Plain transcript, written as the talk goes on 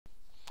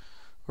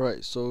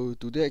Right, so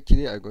today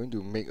actually I'm going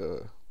to make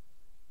a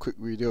quick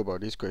video about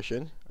this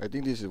question. I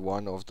think this is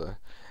one of the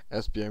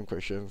SPM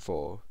question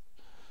for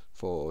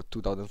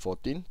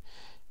 2014.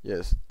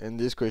 Yes, and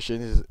this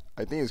question is,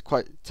 I think it's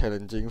quite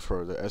challenging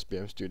for the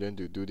SPM student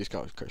to do this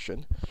kind of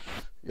question.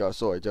 Yeah,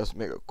 so I just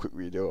make a quick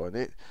video on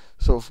it.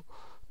 So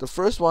the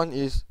first one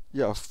is,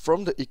 yeah,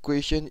 from the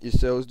equation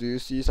itself, do you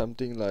see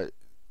something like,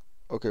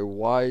 okay,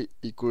 y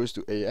equals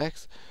to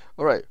ax?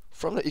 Alright,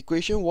 from the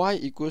equation y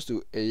equals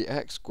to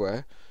ax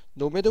squared,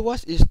 no matter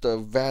what is the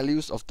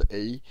values of the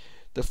a,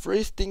 the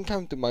first thing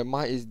come to my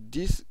mind is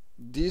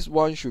this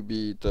one should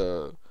be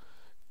the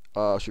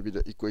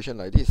equation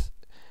like this.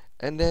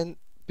 And then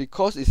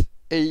because it's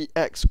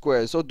ax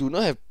squared, so do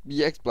not have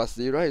bx plus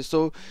c, right?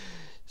 So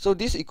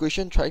this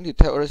equation trying to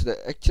tell us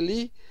that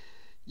actually,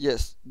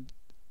 yes,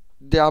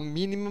 their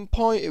minimum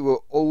point, it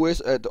will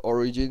always at the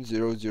origin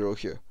 0 0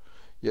 here.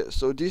 Yeah,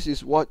 so this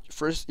is what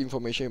first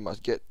information you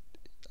must get.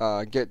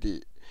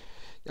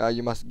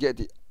 You must get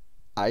the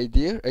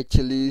idea.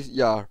 Actually,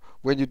 yeah,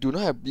 when you do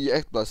not have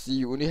bx plus c,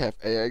 you only have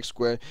ax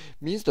squared,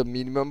 means the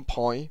minimum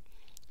point,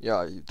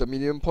 yeah, the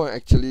minimum point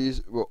actually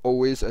will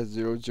always at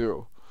 0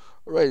 0.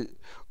 Right,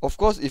 of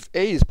course, if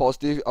a is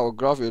positive, our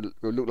graph will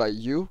look like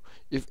u.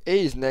 If a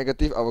is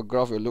negative, our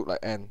graph will look like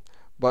n.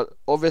 But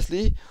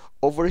obviously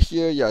over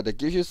here, yeah, they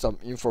give you some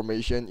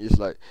information. Is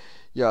like,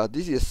 yeah,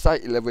 this is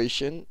side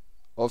elevation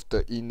of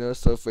the inner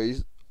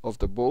surface of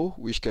the bowl,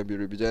 which can be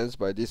represented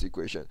by this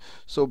equation.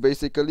 So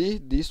basically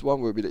this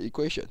one will be the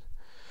equation.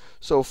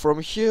 So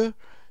from here,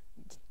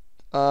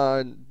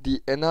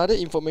 the another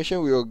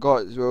information we will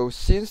got, well,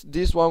 since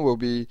this one will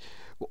be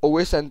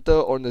always center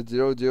on the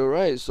 0 0,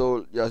 right?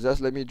 So yeah,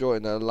 just let me draw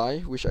another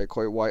line which I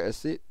call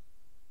y-axis.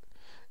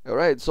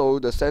 Alright, so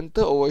the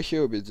center over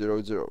here will be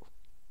 0 0.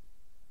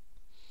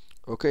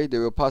 Okay, they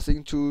were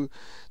passing through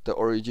the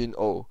origin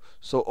O.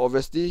 So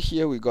obviously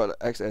here we got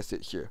the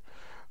x-axis here.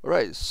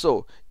 Alright,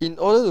 so in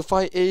order to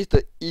find A,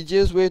 the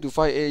easiest way to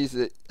find A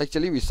is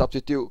actually we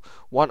substitute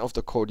one of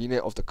the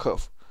coordinate of the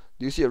curve.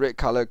 Do you see a red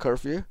color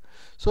curve here?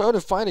 So I want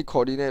to find the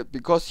coordinate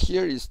because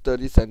here is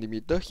 30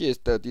 centimeter, here is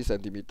 30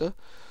 centimeter.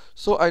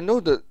 So I know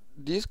that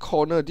this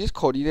corner, this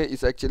coordinate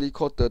is actually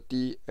called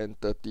 30 and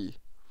 30.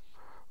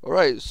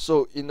 Alright,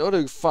 so in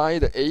order to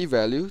find the A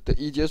value,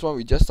 the easiest one,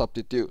 we just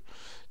substitute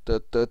the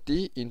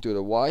 30 into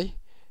the y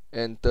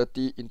and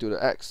 30 into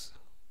the x.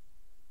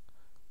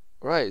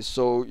 Right,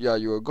 so yeah,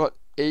 you will got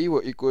A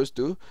will equals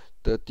to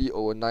 30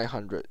 over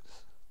 900.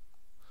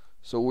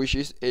 So which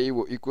is A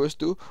will equals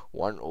to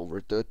 1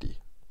 over 30.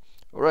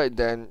 Alright,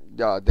 then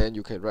yeah, then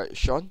you can write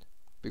short,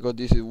 because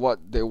this is what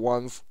they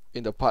want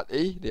in the part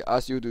A. They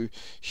ask you to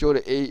show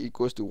that A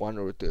equals to 1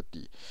 over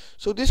 30.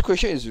 So this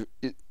question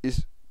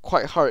is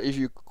quite hard if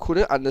you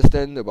couldn't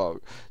understand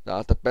about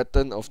the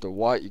pattern of the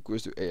y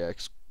equals to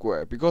ax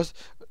squared, because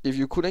if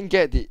you couldn't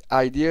get the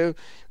idea,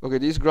 okay,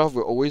 this graph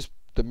will always,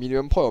 the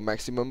minimum point or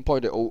maximum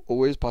point, they're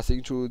always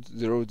passing through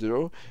 0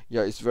 0,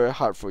 yeah, it's very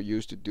hard for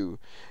you to do.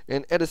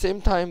 And at the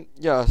same time,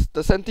 yeah,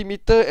 the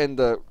centimeter and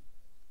the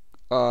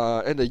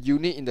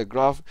unit in the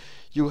graph,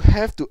 you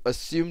have to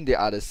assume they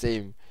are the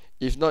same.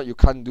 If not, you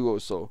can't do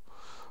also.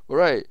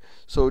 Alright,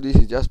 so this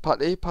is just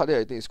part A. Part A,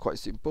 I think, is quite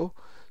simple.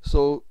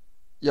 So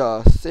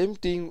yeah, same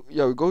thing.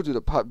 Yeah, we go to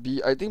the part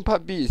B. I think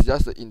part B is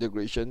just the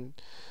integration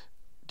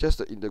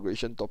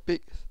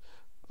topic.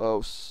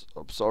 Oh,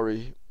 I'm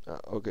sorry.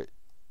 Okay,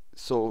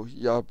 so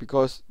yeah,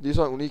 because this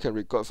one only can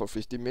record for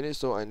 15 minutes,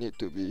 so I need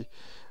to be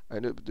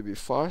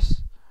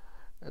fast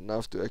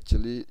enough to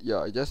actually, yeah,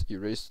 I just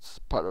erase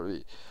part of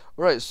it.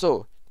 Alright,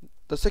 so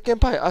the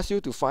second part, I ask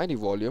you to find the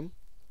volume.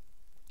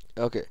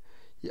 Okay,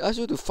 he asks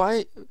you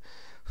to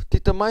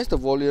determine the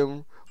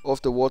volume of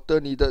the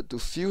water needed to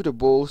fill the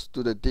bowls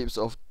to the depths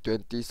of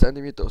 20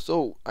 centimeters.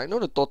 So I know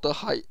the total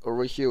height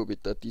over here will be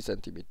 30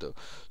 centimeters.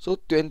 So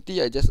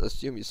 20, I just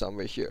assume is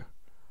somewhere here.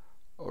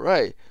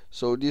 Alright,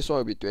 so this one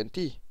will be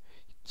 20.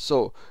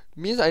 So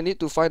means I need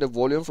to find the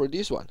volume for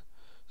this one.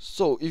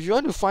 So if you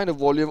want to find the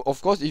volume,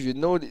 of course, if you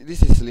know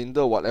this is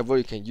cylinder, whatever,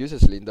 you can use a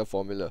cylinder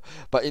formula.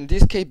 But in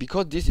this case,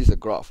 because this is a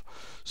graph,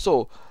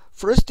 so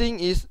first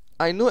thing is,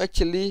 I know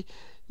actually,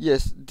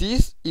 yes,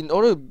 this, in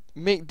order to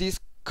make this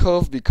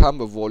curve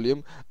become a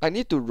volume, I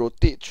need to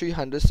rotate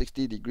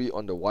 360 degree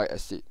on the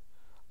y-axis.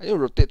 I need to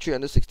rotate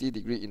 360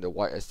 degree in the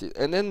y-axis,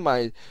 and then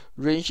my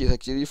range is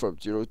actually from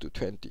 0 to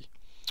 20.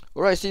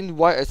 Alright, since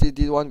y-axis,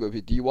 this one will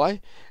be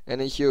dy, and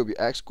then here will be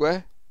x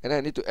squared, and then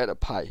I need to add a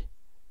pi,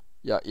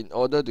 yeah, in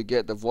order to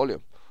get the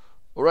volume.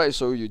 Alright,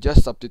 so you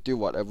just substitute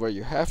whatever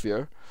you have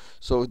here.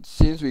 So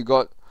since we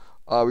got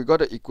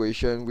the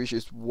equation, which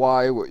is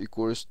y will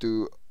equals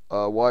to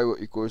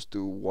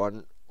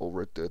 1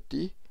 over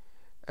 30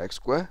 x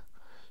squared.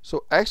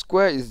 So x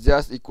squared is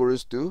just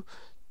equals to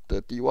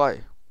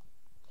 30y.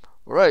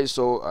 Alright,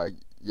 so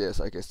yes,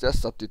 I can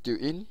just substitute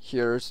in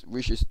here,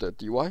 which is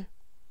 30y.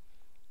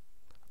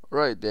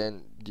 Alright,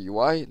 then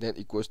dy then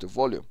equals to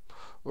volume.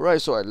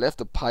 Alright, so I left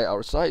the pi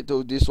outside,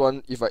 though this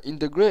one, if I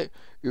integrate,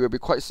 it will be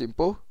quite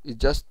simple. It's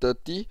just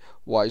 30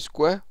 y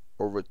squared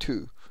over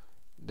 2.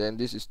 Then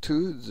this is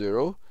 2,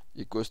 0,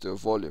 equals to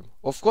volume.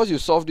 Of course, you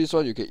solve this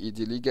one, you can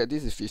easily get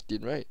this is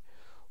 15, right?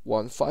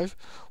 1 5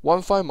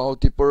 1 5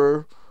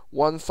 multiple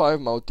 1 5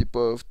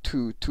 multiple of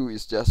 2 2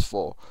 is just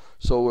 4,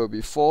 so will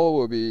be 4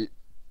 will be,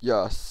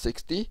 yeah,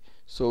 60.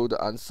 So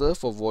the answer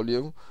for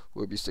volume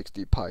will be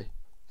 60 pi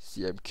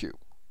cm cube.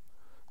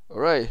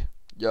 Alright,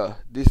 yeah,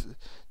 this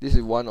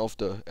is one of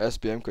the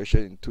SPM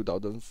question in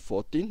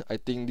 2014. I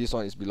think this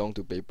one is belong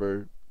to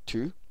paper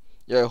 2.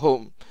 Yeah, I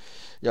hope,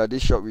 yeah,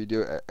 this short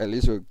video at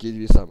least will give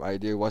you some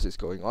idea what is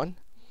going on.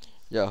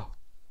 Yeah,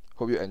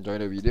 hope you enjoy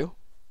the video.